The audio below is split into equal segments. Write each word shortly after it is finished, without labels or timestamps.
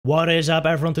What is up,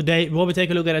 everyone? Today we'll be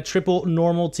taking a look at a triple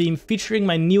normal team featuring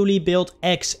my newly built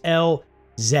XL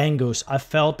Zangoose. I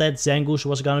felt that Zangoose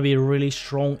was going to be really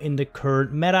strong in the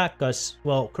current meta because,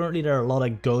 well, currently there are a lot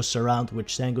of ghosts around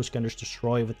which Zangoose can just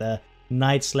destroy with the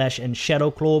Night Slash and Shadow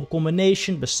Claw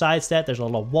combination. Besides that, there's a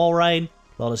lot of Walrein,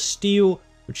 a lot of Steel,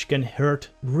 which can hurt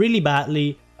really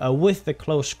badly with the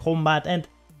close combat. And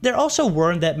there also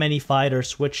weren't that many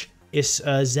fighters, which is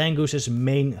Zangoose's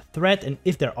main threat, and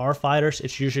if there are fighters,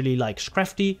 it's usually like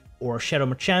Scrafty or Shadow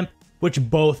Machamp, which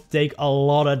both take a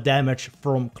lot of damage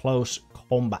from close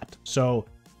combat. So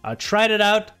I tried it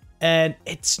out, and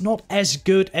it's not as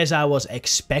good as I was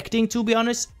expecting, to be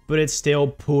honest, but it still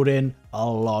put in a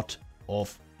lot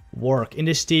of work. In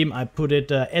this team, I put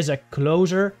it as a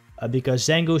closer, because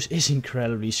Zangoose is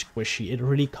incredibly squishy. It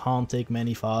really can't take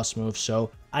many fast moves,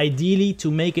 so ideally, to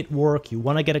make it work, you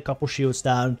want to get a couple shields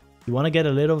down. You want to get a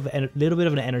little bit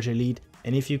of an energy lead,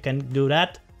 and if you can do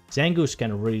that, Zangoose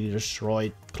can really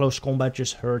destroy. Close combat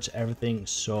just hurts everything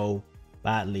so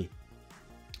badly.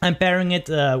 I'm pairing it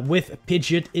with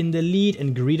Pidgeot in the lead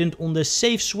and Grident on the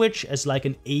safe switch as like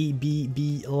an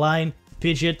ABB line.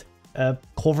 Pidgeot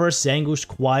covers Zangoose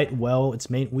quite well.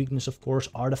 Its main weakness, of course,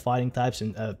 are the fighting types,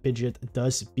 and Pidgeot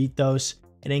does beat those.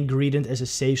 And then Grident as a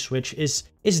safe switch is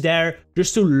there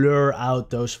just to lure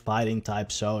out those fighting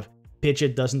types. So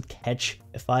Pidgeot doesn't catch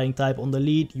a fighting type on the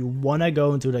lead, you want to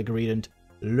go into the Grident,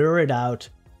 lure it out,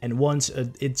 and once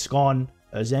it's gone,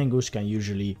 Zangoose can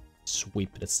usually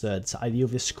sweep. That's the idea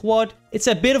of this squad. It's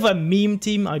a bit of a meme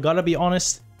team, I gotta be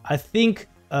honest. I think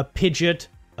Pidgeot,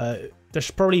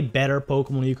 there's probably better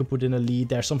Pokemon you could put in a lead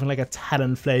there. Something like a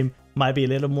Talonflame might be a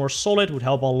little more solid, would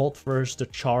help a lot versus the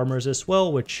Charmers as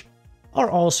well, which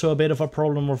are also a bit of a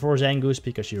problem for Zangoose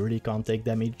because you really can't take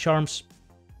that many charms.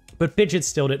 But Pidgeot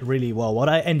still did really well. What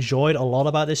I enjoyed a lot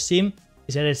about this team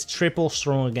is that it's triple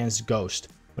strong against Ghost.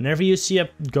 Whenever you see a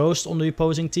Ghost on the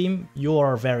opposing team, you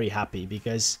are very happy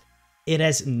because it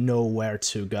has nowhere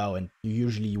to go and you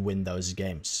usually win those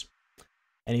games.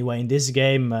 Anyway, in this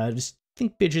game, I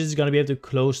think Pidgeot is going to be able to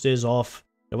close this off.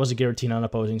 There was a Giratina on the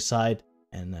opposing side,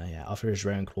 and yeah, after his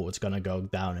Rain Claw, it's going to go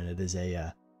down, and it is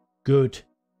a good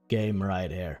game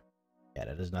right here. Yeah,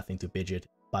 that is nothing to Pidgeot.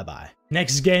 Bye-bye.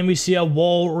 Next game, we see a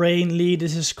Walrein lead.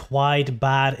 This is quite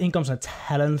bad. In comes a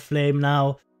Talonflame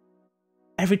now.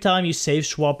 Every time you save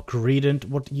swap Grident,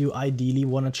 what you ideally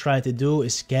want to try to do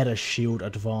is get a shield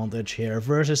advantage here.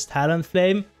 Versus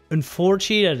Talonflame,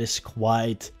 unfortunately, that is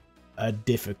quite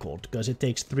difficult. Because it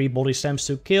takes 3 body slams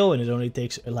to kill, and it only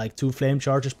takes like 2 flame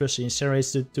charges plus the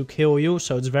incinerates to kill you.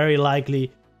 So it's very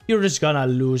likely you're just gonna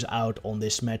lose out on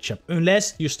this matchup.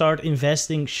 Unless you start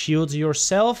investing shields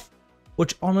yourself,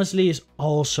 which honestly is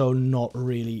also not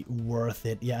really worth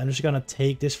it. Yeah, I'm just gonna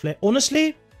take this flame.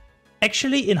 Honestly,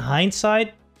 actually, in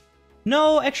hindsight,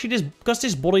 no, actually, because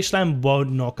this body slam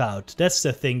won't knock out. That's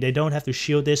the thing. They don't have to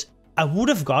shield this. I would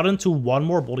have gotten to 1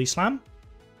 more body slam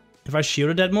if I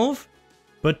shielded that move,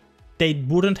 but they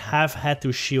wouldn't have had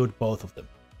to shield both of them.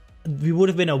 We would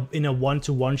have been in a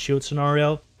 1-to-1 shield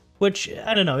scenario, which,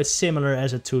 I don't know, it's similar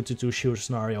as a 2-to-2 shield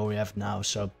scenario we have now,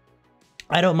 so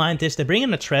I don't mind this. They bring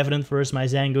in a Trevenant versus my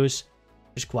Zangoose,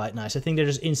 which is quite nice. I think they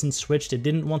just instant switched. They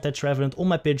didn't want that Trevenant on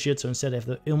my Pidgeot, so instead they have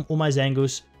the on my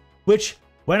Zangoose. Which,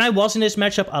 when I was in this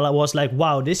matchup, I was like,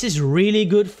 wow, this is really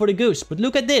good for the Goose. But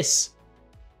look at this.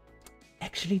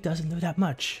 Actually doesn't do that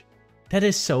much. That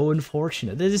is so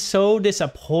unfortunate. This is so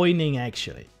disappointing,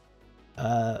 actually.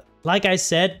 Like I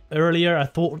said earlier, I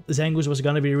thought Zangoose was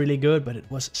going to be really good, but it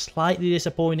was slightly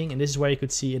disappointing. And this is where you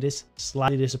could see it is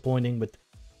slightly disappointing, but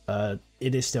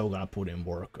it is still gonna put in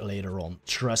work later on,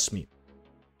 trust me.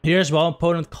 Here's well,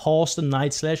 opponent calls the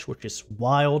Night Slash, which is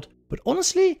wild, but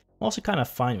honestly, I'm also kind of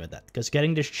fine with that, because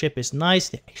getting this chip is nice.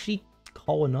 They actually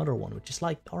call another one, which is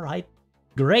like, alright,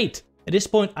 great. At this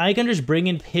point, I can just bring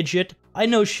in Pidgeot. I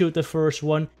know shoot the first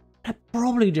one, I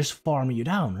probably just farm you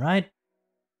down, right?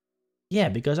 Yeah,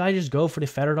 because I just go for the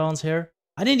Feather Dance here.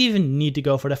 I didn't even need to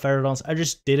go for the Feather Dance, I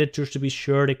just did it just to be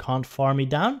sure they can't farm me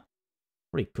down.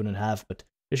 Probably couldn't have, but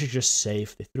this is just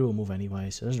safe. They threw a move anyway,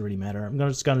 so it doesn't really matter. I'm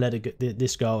just gonna let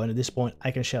this go, and at this point,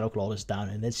 I can Shadow Claw this down,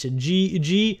 and that's a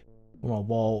GG. On a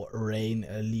Walrein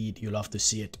lead, you love to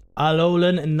see it.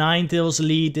 Alolan Ninetales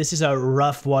lead. This is a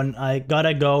rough one. I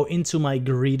gotta go into my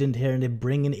Grident here, and they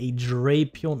bring in a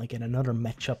Drapion. Again, another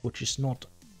matchup which is not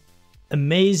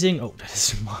amazing. Oh, that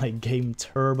is my Game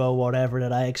Turbo, whatever,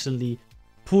 that I accidentally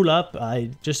pull up. I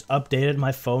just updated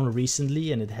my phone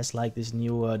recently, and it has like this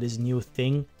new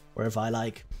thing. Where if I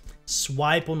like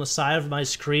swipe on the side of my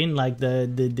screen, like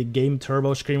the Game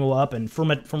Turbo screen will up, and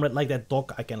from it like that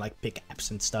dock, I can like pick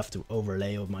apps and stuff to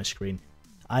overlay over my screen.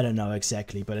 I don't know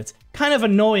exactly, but it's kind of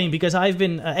annoying because I've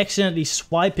been accidentally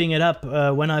swiping it up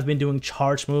when I've been doing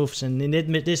charge moves, and in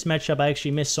this matchup I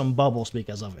actually missed some bubbles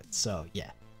because of it. So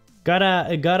yeah,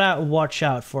 gotta watch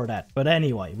out for that. But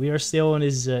anyway, we are still in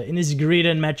this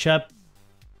Greedent matchup.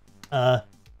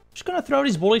 Just gonna throw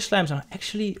these volley slams and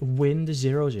actually win the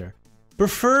zeros here.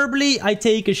 Preferably I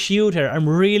take a shield here. I'm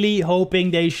really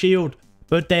hoping they shield,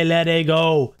 but they let it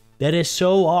go. That is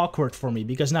so awkward for me,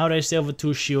 because now they still have a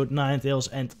 2-shield Ninetales,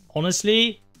 and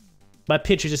honestly, my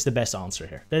Pidgeot is the best answer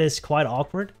here. That is quite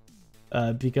awkward,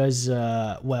 because,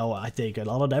 well, I take a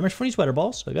lot of damage from these weather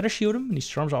balls, so I gotta shield them, and these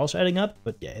charms are also adding up,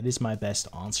 but yeah, it is my best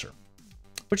answer.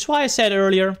 Which is why I said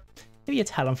earlier, maybe a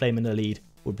Talonflame in the lead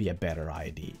would be a better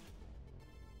idea.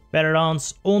 Better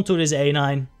dance, onto this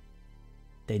A9.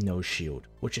 They no shield,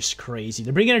 which is crazy.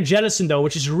 They're bringing a Jellicent though,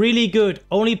 which is really good.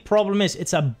 Only problem is,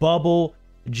 it's a bubble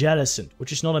Jellicent,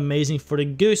 which is not amazing for the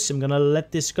Goose. I'm gonna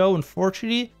let this go,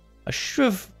 unfortunately. I should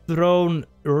have thrown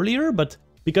earlier, but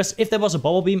because if there was a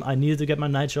Bubble Beam, I needed to get my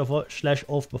Night Slash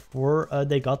off before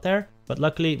they got there. But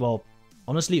luckily, well,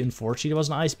 honestly, unfortunately, there was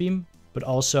an Ice Beam. But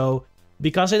also,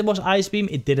 because it was Ice Beam,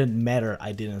 it didn't matter.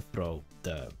 I didn't throw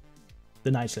the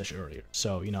Night Slash earlier.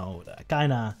 So, you know,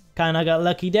 kinda got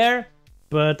lucky there.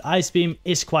 But Ice Beam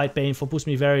is quite painful, puts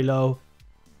me very low.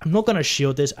 I'm not gonna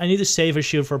shield this. I need to save a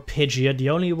shield for Pidgeot.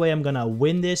 The only way I'm gonna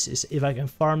win this is if I can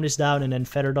farm this down and then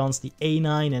Feather Dance the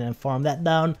A9 and then farm that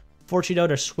down. Fortunately though,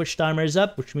 their switch timer is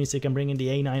up, which means they can bring in the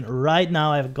A9 right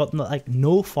now. I've got like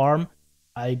no farm.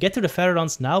 I get to the Feather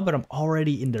Dance now, but I'm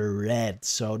already in the red.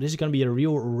 So this is gonna be a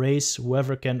real race.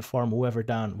 Whoever can farm whoever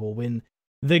down will win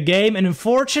the game. And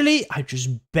unfortunately, I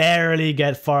just barely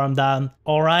get farmed down.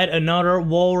 Alright, another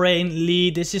Walrein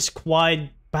lead. This is quite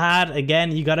bad.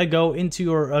 Again, you gotta go into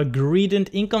your Greedent.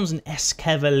 In comes an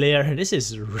Escavelier. This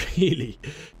is really,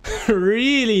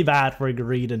 really bad for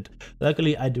Greedent.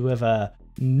 Luckily, I do have a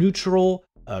neutral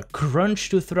Crunch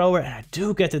to throw her, and I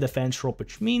do get the defense drop,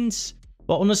 which means,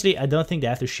 well, honestly, I don't think they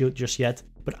have to shield just yet.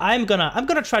 But I'm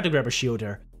gonna try to grab a shield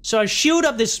here. So I shield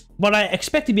up this what I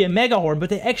expect to be a Mega Horn, but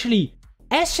they actually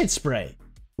Acid Spray,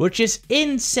 which is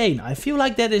insane. I feel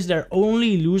like that is their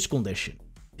only lose condition,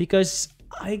 because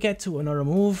I get to another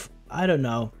move. I don't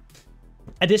know.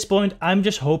 At this point, I'm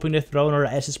just hoping to throw another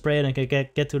Acid Spray and I can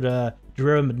get to the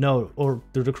Durham, but no, or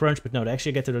to the Crunch, but no, they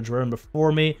actually get to the Durham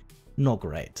before me. Not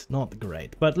great, not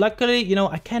great. But luckily, you know,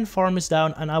 I can farm this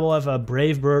down and I will have a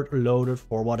Brave Bird loaded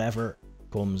for whatever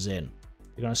comes in.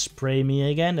 They're gonna spray me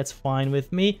again, that's fine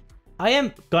with me. I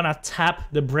am gonna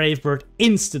tap the Brave Bird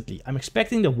instantly. I'm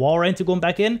expecting the Walrein to come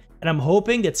back in, and I'm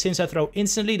hoping that since I throw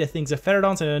instantly, that things a Feather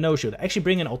Dance and a no-shield. I actually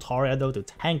bring in Altaria though to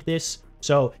tank this,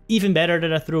 so even better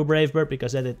that I threw Brave Bird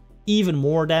because that did even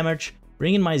more damage.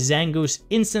 Bring in my Zangoose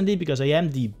instantly because I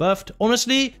am debuffed.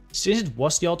 Honestly, since it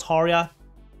was the Altaria,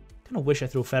 I kind of wish I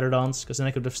threw Feather Dance because then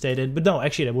I could have stayed in. But no,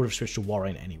 actually I would have switched to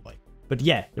Walrein anyway. But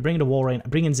yeah, they're bringing the Walrein, I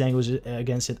bring in Zangoose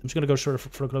against it. I'm just gonna go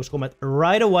for close combat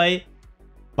right away.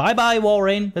 Bye-bye,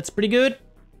 Walrein. That's pretty good.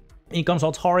 In comes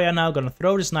Altaria now. Gonna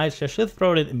throw this Night Slash. Should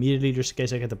throw it immediately just in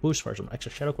case I get the boost for some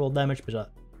extra Shadow Claw damage. But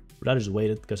I just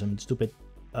waited because I'm stupid.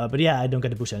 But yeah, I don't get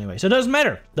the boost anyway. So it doesn't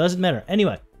matter. Doesn't matter.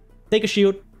 Anyway, take a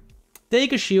shield.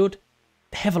 Take a shield.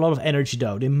 They have a lot of energy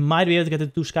though. They might be able to get the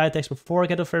 2 Sky Attacks before I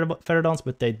get the Feather Dance.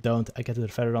 But they don't. I get to the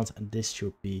Feather Dance and this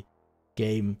should be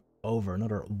game over.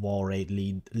 Another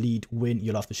Walrein lead win.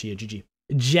 You'll love to see it. GG.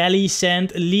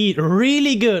 Jellicent Lead,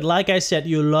 really good. Like I said,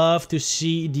 you love to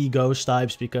see the ghost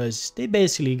types because they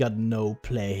basically got no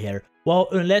play here. Well,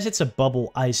 unless it's a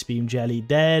bubble Ice Beam Jelly,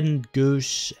 then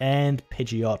Goose and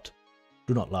Pidgeot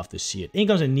do not love to see it. In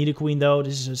comes a Nidoqueen though.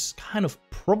 This is kind of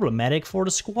problematic for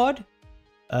the squad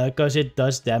because it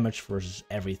does damage versus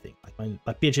everything. Like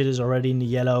my Pidgeot is already in the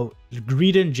yellow.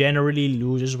 Greedent generally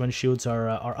loses when shields are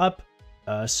up.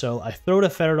 So I throw the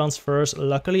Feather Dance first.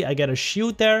 Luckily, I get a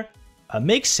shield there.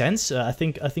 Makes sense. I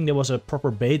think there was a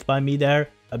proper bait by me there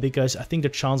because I think the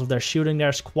chance of their shooting there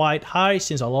is quite high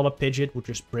since a lot of Pidgeot would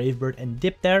just Brave Bird and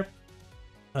dip there.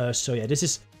 So yeah, this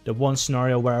is the one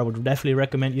scenario where I would definitely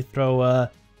recommend you throw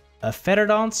a Feather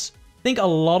Dance. I think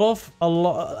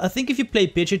I think if you play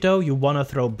Pidgeot though, you want to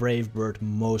throw Brave Bird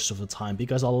most of the time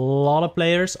because a lot of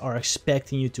players are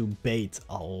expecting you to bait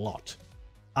a lot.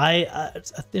 I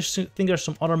think there's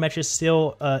some other matches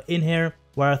still in here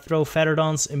where I throw Feather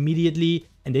Dance immediately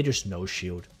and they just no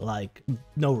shield, like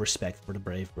no respect for the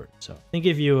Brave Bird. So I think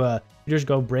if you just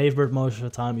go Brave Bird most of the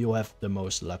time, you'll have the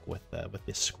most luck with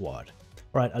this squad.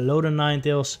 Alright, Alolan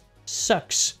Ninetales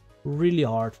sucks really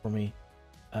hard for me.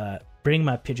 Bring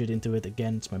my Pidgeot into it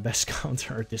again. It's my best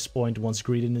counter at this point once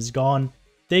Greedent is gone.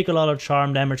 Take a lot of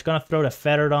charm damage. Gonna throw the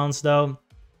Feather Dance though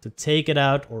to take it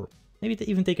out, or Maybe they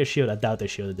even take a shield. I doubt they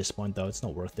shield at this point, though. It's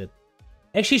not worth it.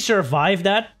 Actually survived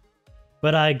that,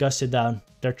 but I gusted down.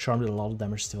 Their charm did a lot of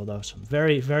damage still, though. So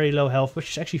very, very low health, which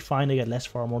is actually fine. They get less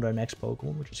farm on their next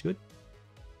Pokemon, which is good.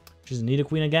 Which is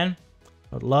Nidoqueen again.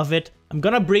 I love it. I'm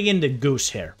gonna bring in the Goose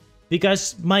here,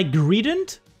 because my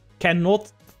Greedent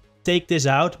cannot take this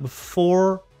out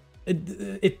before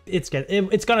it's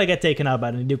gonna get taken out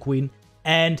by the Nidoqueen.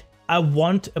 And I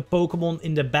want a Pokemon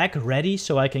in the back ready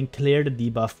so I can clear the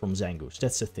debuff from Zangoose.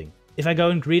 That's the thing. If I go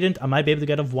in Greedent, I might be able to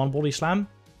get off one Body Slam,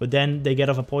 but then they get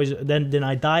off a poison. Then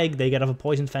I die. They get off a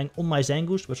Poison Fang on my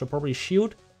Zangoose, which will probably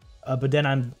shield. But then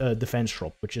I'm defense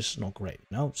drop, which is not great,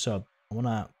 you know. So I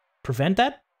wanna prevent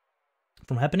that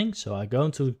from happening. So I go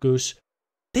into Goose.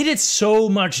 They did so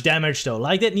much damage though.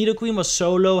 Like that Nidoqueen was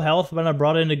so low health when I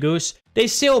brought in the Goose. They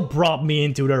still brought me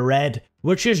into the red,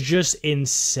 which is just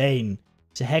insane.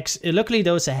 It's a Hex. Luckily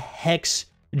though, it's a Hex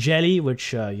Jelly,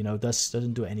 which you know,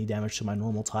 doesn't do any damage to my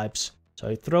normal types. So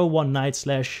I throw one Night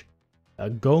Slash,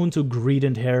 go into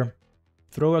Greedent here,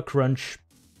 throw a Crunch,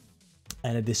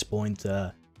 and at this point,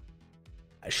 I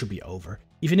should be over.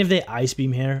 Even if they Ice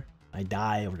Beam here, I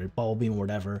die, or the Bubble Beam, or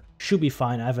whatever, should be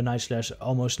fine. I have a Night Slash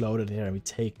almost loaded here, and we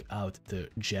take out the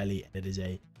Jelly, and it is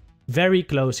a very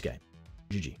close game.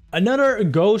 GG. Another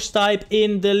Ghost type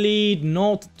in the lead,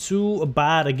 not too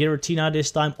bad. A Giratina this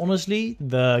time. Honestly,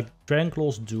 the Dragon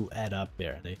Claws do add up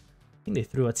there. I think they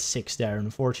threw at 6 there.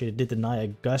 Unfortunately, it did deny a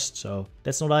Gust, so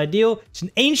that's not ideal. It's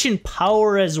an Ancient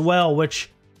Power as well, which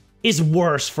is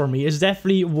worse for me. It's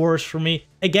definitely worse for me.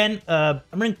 Again, I'm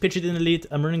running Pidgeot in the lead.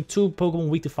 I'm running 2 Pokemon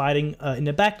weak to fighting in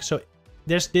the back, so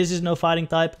this is no fighting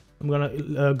type. I'm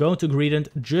gonna go into Greedent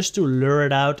just to lure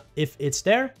it out if it's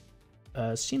there.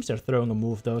 Seems they're throwing a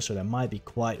move though, so that might be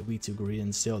quite weak to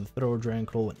Greedent still. The throw Dragon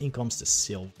Claw, and in comes the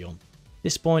Sylveon. At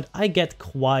this point, I get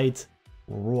quite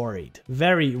worried.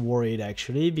 Very worried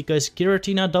actually, because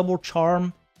Giratina double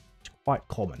charm is quite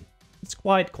common. It's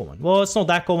quite common. Well, it's not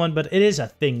that common, but it is a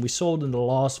thing. We saw it in the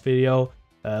last video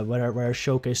where I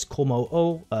showcased Como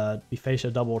O. We faced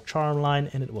a double charm line,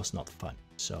 and it was not fun.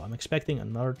 So I'm expecting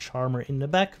another Charmer in the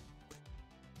back,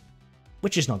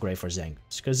 which is not great for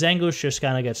Zangoose, because Zangoose just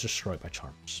kind of gets destroyed by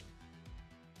Charmers.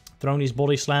 Throwing these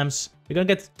Body Slams. We're going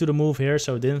to get to the move here,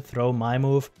 so I didn't throw my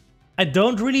move. I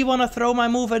don't really want to throw my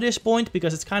move at this point,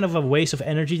 because it's kind of a waste of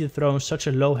energy to throw such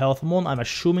a low health mon. I'm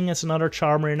assuming it's another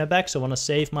Charmer in the back, so I want to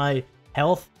save my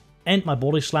health and my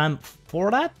Body Slam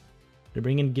for that. They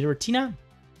bring in Giratina.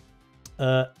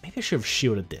 Maybe I should have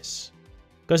shielded this,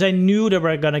 because I knew they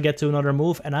were going to get to another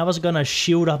move, and I was going to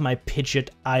shield up my Pidgeot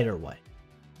either way.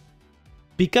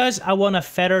 Because I want to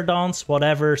Feather Dance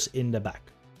whatever's in the back.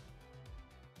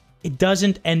 It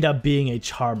doesn't end up being a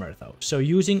Charmer though, so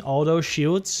using all those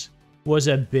shields was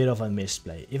a bit of a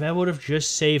misplay. If I would have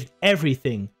just saved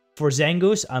everything for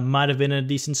Zangoose, I might have been in a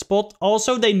decent spot.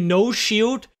 Also, they no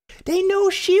shield. They no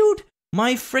shield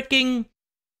my freaking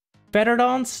Feather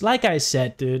Dance. Like I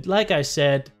said, dude, like I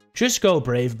said, just go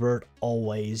Brave Bird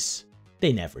always.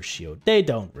 They never shield. They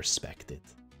don't respect it.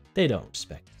 They don't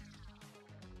respect it.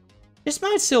 This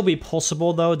might still be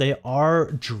possible though. They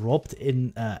are dropped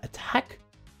in attack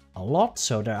a lot,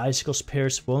 so their Icicle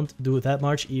Spears won't do that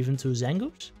much even to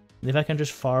Zangoose. And if I can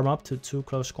just farm up to 2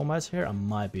 close combats here, I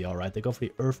might be alright. They go for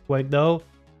the Earthquake though,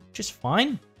 which is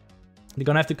fine. They're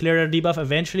gonna have to clear their debuff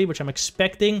eventually, which I'm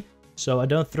expecting. So I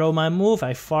don't throw my move,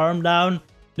 I farm down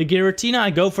the Giratina. I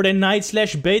go for the Night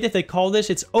Slash bait. If they call this,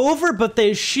 it's over, but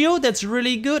they shield. That's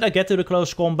really good. I get to the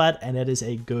close combat, and that is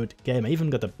a good game. I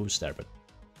even got a boost there, but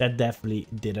that definitely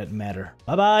didn't matter.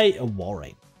 Bye-bye,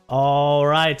 Walrein.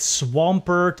 Alright,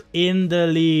 Swampert in the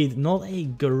lead. Not a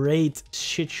great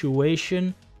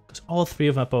situation, because all 3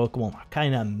 of my Pokemon are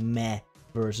kind of meh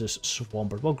versus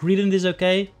Swampert. Well, Greedent is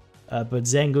okay, but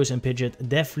Zangoose and Pidgeot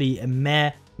definitely meh.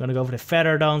 I'm gonna go for the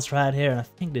Feather Dance right here, and I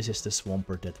think this is the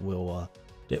Swampert that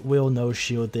will no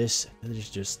shield this. It is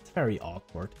just very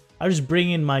awkward. I'll just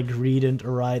bring in my Greedent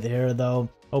right here though,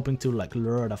 hoping to like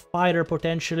lure the fighter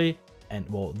potentially. And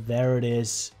well, there it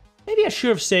is. Maybe I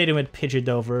should have stayed in with Pidgeot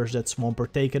though versus that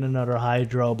Swampert, taking another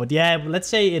Hydro. But yeah, let's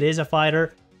say it is a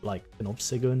fighter, like an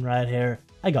Obstagoon right here.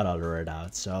 I gotta lure it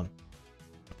out, so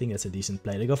I think that's a decent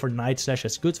play. They go for Night Slash.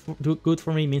 That's good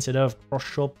for me. Means I don't have Cross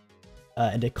Chop,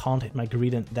 and they can't hit my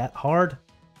Greedent that hard.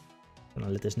 I'm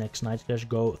gonna let this next Night Slash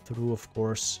go through, of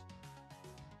course.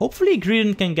 Hopefully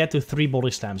Greedent can get to 3 Body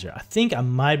Slams here. I think I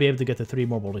might be able to get to 3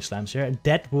 more Body Slams here.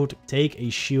 That would take a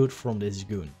shield from this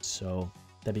goon, so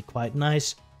that'd be quite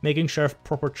nice. Making sure I have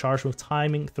proper charge with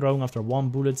timing, throwing after 1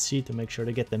 Bullet Seed to make sure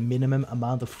they get the minimum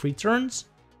amount of free turns.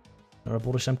 Another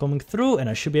body slam coming through, and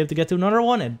I should be able to get to another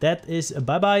one, and that is a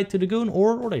bye-bye to the Goon,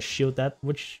 or they shield that,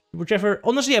 whichever.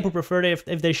 Honestly, I would prefer if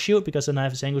they shield, because then I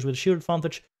have Zangoose with a shield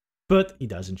advantage, but he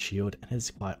doesn't shield, and it's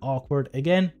quite awkward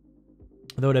again.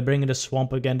 Though they bring in the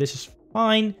Swamp again, this is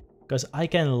fine, because I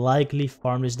can likely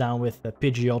farm this down with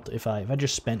Pidgeot if I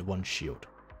just spend one shield.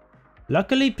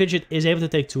 Luckily, Pidgeot is able to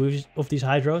take 2 of these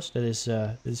Hydros, that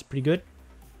is pretty good.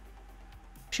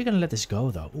 Actually gonna let this go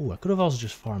though. Ooh, I could have also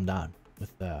just farmed down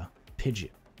with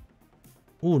Pidgeot.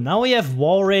 Ooh, now we have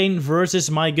Walrein versus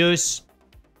my Goose.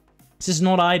 This is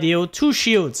not ideal. 2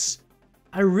 shields.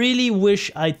 I really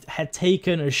wish I had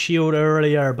taken a shield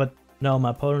earlier, but no, my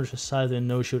opponent decided to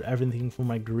no-shield everything for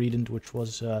my Greedent, which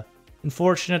was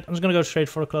unfortunate. I'm just gonna go straight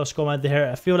for a close combat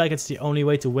there. I feel like it's the only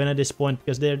way to win at this point,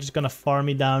 because they're just gonna farm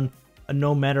me down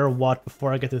no matter what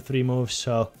before I get to 3 moves,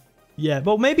 so... Yeah,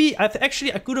 but maybe... I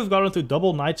could have gone into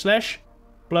double Night Slash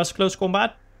plus close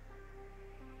combat.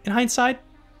 In hindsight.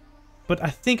 But I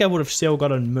think I would have still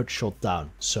gotten Mudshot down.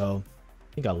 So,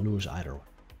 I think I'll lose either one.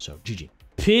 So, GG.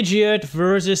 Pidgeot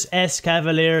versus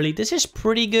Escavelier Lead. This is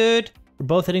pretty good. We're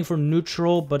both hitting for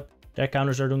neutral, but their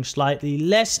counters are doing slightly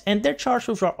less. And their charge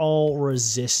moves are all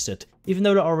resisted. Even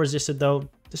though they are resisted, though,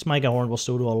 this Mega Horn will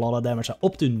still do a lot of damage. I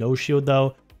opt to no shield,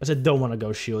 though, because I don't want to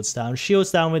go shields down.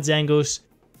 Shields down with Zangoose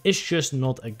is just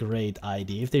not a great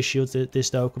idea. If they shield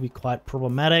this, though, it could be quite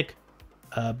problematic.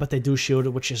 But they do shield it,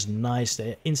 which is nice.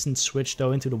 They instant switch,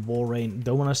 though, into the Walrein.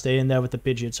 Don't want to stay in there with the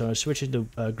Pidgeot, so I switch it to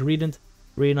Greedent.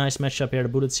 Really nice matchup here. The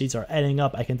Bullet Seeds are adding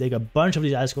up. I can take a bunch of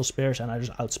these Icicle Spears, and I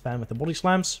just outspam with the Body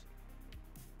Slams.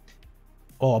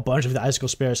 Oh, a bunch of the Icicle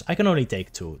Spears. I can only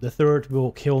take 2. The 3rd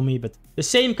will kill me, but the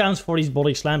same counts for these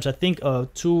Body Slams. I think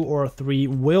 2 or 3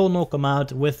 will knock them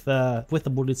out with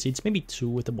the Bullet Seeds. Maybe 2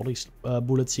 with the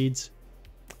Bullet Seeds.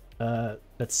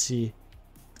 Let's see.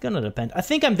 Gonna depend. I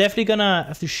think I'm definitely gonna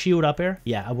have to shield up here.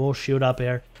 Yeah, I will shield up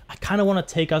here. I kind of want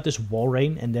to take out this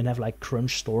Walrein and then have like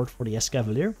Crunch stored for the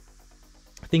Escavalier.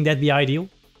 I think that'd be ideal,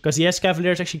 because the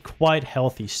Escavalier is actually quite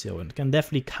healthy still and can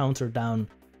definitely counter down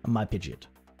my Pidgeot,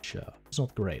 which is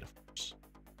not great, of course.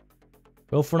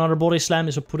 Go for another Body Slam.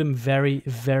 This will put him very,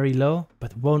 very low,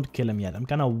 but won't kill him yet. I'm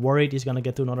kind of worried he's gonna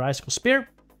get to another Icicle Spear.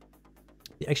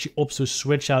 He actually opts to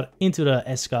switch out into the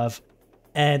Escav.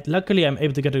 And luckily, I'm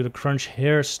able to get to the Crunch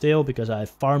here still, because I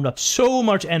farmed up so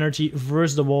much energy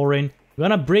versus the Walrein. We're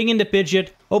gonna bring in the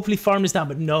Pidgeot, hopefully farm this down,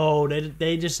 but no,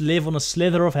 they just live on a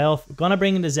slither of health. We're gonna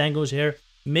bring in the Zangoose here.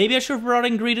 Maybe I should have brought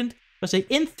in Greedent, because they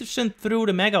instant through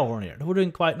the Mega Horn here. That would have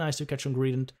been quite nice to catch on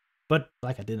Greedent, but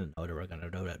like I didn't know they were gonna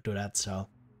do that, so...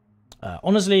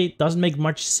 honestly, it doesn't make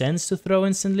much sense to throw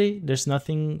instantly. There's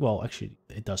nothing... Well, actually,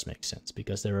 it does make sense,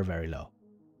 because they were very low.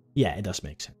 Yeah, it does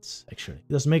make sense, actually.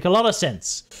 It does make a lot of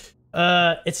sense.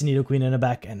 It's Nidoqueen in the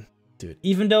back, and dude,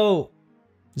 even though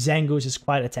Zangoose is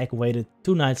quite attack weighted,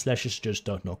 2 Night Slashes just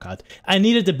don't knock out. I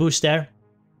needed the boost there.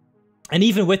 And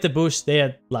even with the boost, they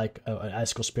had like an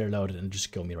Icicle Spear loaded and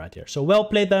just killed me right here. So well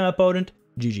played by my opponent.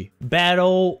 GG.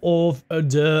 Battle of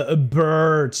the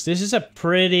Birds. This is a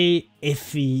pretty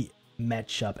iffy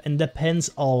matchup and depends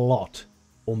a lot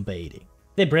on baiting.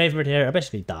 They Brave Bird here, I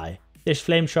basically die. There's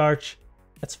Flame Charge.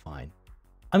 That's fine.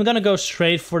 I'm gonna go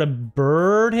straight for the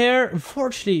bird here.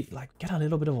 Unfortunately, like, get a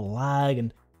little bit of a lag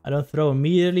and I don't throw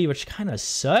immediately, which kind of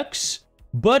sucks.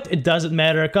 But it doesn't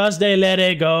matter, because they let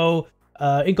it go.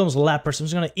 In comes Lapras. I'm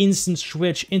just gonna instant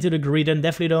switch into the Greedent.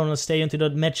 Definitely don't want to stay into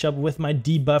that matchup with my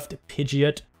debuffed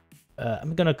Pidgeot.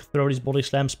 I'm gonna throw these Body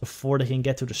Slams before they can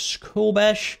get to the Skull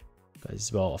Bash.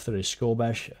 Because, well, after the Skull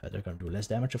Bash, they're gonna do less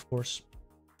damage, of course.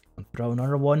 I'll throw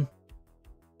another one.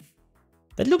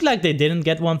 That looked like they didn't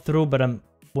get one through, but I'm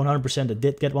 100% they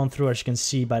did get one through, as you can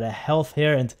see by the health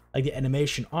here and like the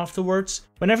animation afterwards.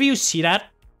 Whenever you see that,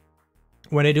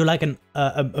 when they do like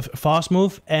a fast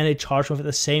move and a charge move at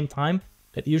the same time,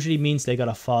 that usually means they got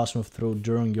a fast move through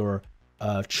during your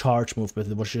charge move, but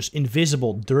it was just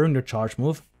invisible during the charge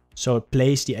move. So it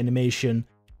plays the animation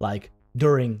like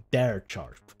during their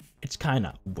charge move. It's kind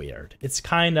of weird. It's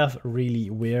kind of really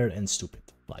weird and stupid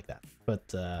like that.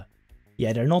 But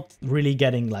yeah, they're not really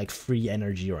getting like free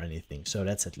energy or anything, so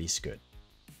that's at least good.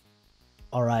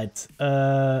 All right.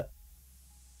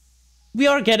 We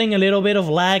are getting a little bit of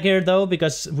lag here though,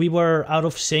 because we were out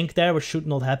of sync there, which should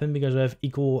not happen because we have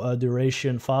equal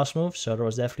duration fast moves. So there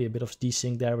was definitely a bit of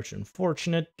desync there, which is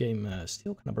unfortunate. Game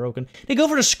still kind of broken. They go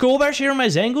for the Skull Bash here on my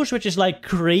Zangoose, which is like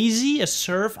crazy. A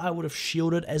Surf I would have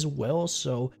shielded as well,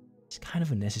 so it's kind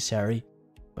of unnecessary.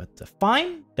 But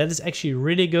fine. That is actually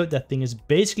really good. That thing is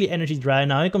basically energy dry.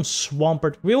 Now here comes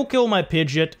Swampert. We'll kill my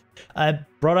Pidgeot. I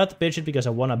brought out the Pidgeot because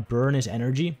I want to burn his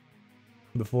energy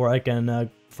before I can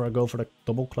go for the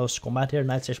double close combat here.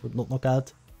 Night Slash would not knock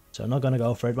out. So I'm not gonna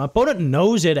go for it. My opponent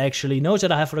knows it actually, knows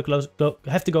that I have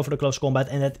to go for the close combat,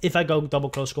 and that if I go double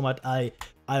close combat, I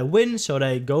win. So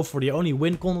they go for the only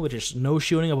win con, which is no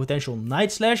shooting a potential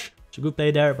Night Slash. It's a good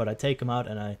play there, but I take him out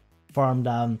and I farm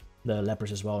down the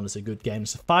Lepers as well, and it's a good game.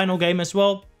 It's the final game as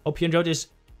well. Hope you enjoyed this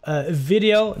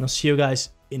video, and I'll see you guys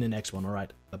in the next one.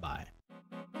 Alright, bye bye.